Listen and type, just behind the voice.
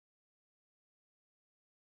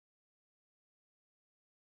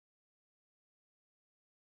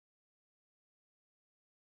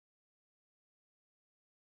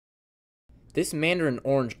This Mandarin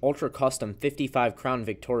Orange Ultra Custom 55 Crown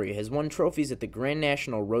Victoria has won trophies at the Grand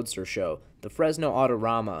National Roadster Show, the Fresno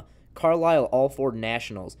Autorama, Carlisle All-Ford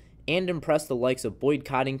Nationals, and impressed the likes of Boyd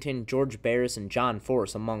Coddington, Barris and John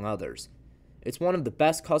Force, among others. It's one of the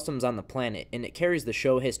best customs on the planet, and it carries the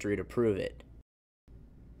show history to prove it.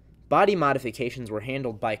 Body modifications were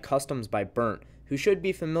handled by Customs by Burnt, who should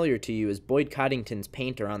be familiar to you as Boyd Coddington's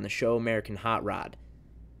painter on the show American Hot Rod.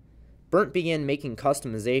 Burnt began making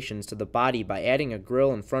customizations to the body by adding a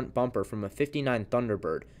grille and front bumper from a 59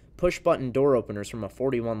 Thunderbird, push-button door openers from a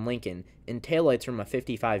 41 Lincoln, and taillights from a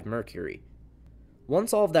 55 Mercury.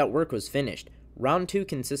 Once all of that work was finished, round 2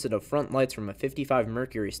 consisted of front lights from a 55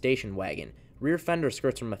 Mercury station wagon, rear fender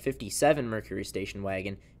skirts from a 57 Mercury station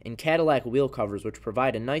wagon, and Cadillac wheel covers which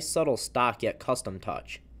provide a nice subtle stock yet custom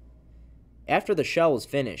touch. After the shell was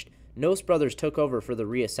finished, Nosse Brothers took over for the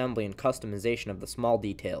reassembly and customization of the small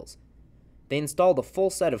details. They installed a full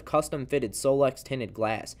set of custom-fitted Solex tinted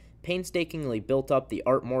glass, painstakingly built up the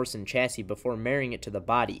Art Morrison chassis before marrying it to the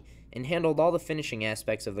body, and handled all the finishing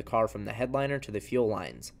aspects of the car from the headliner to the fuel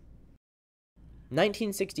lines.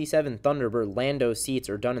 1967 Thunderbird landau seats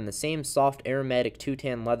are done in the same soft aromatic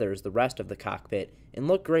two-tan leather as the rest of the cockpit and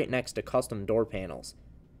look great next to custom door panels.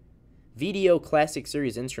 VDO Classic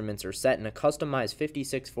Series instruments are set in a customized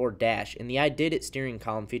 56.4 dash, and the Ididit steering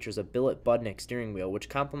column features a billet Budnick steering wheel which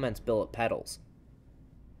complements billet pedals.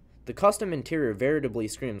 The custom interior veritably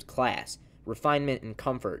screams class, refinement, and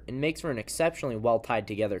comfort, and makes for an exceptionally well tied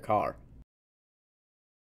together car.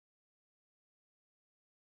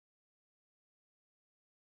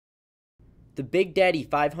 The Big Daddy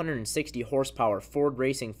 560 horsepower Ford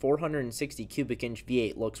Racing 460 cubic inch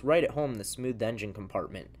V8 looks right at home in the smooth engine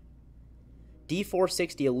compartment.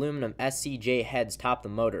 D460 aluminum SCJ heads top the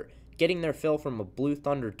motor, getting their fill from a Blue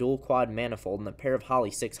Thunder dual quad manifold and a pair of Holley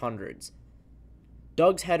 600s.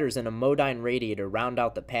 Doug's headers and a Modine radiator round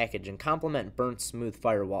out the package and complement Burnt's smooth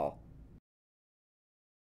firewall.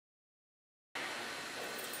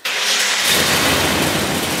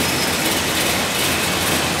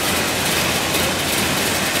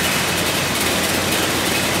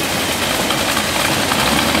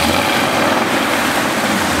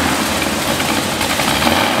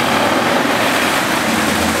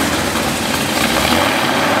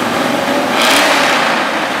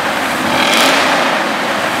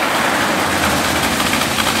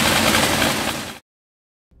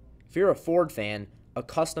 If you're a Ford fan, a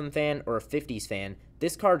custom fan, or a 50s fan,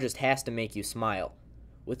 this car just has to make you smile.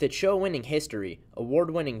 With its show-winning history,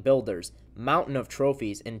 award-winning builders, mountain of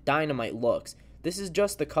trophies, and dynamite looks, this is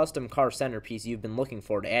just the custom car centerpiece you've been looking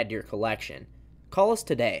for to add to your collection. Call us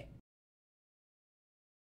today.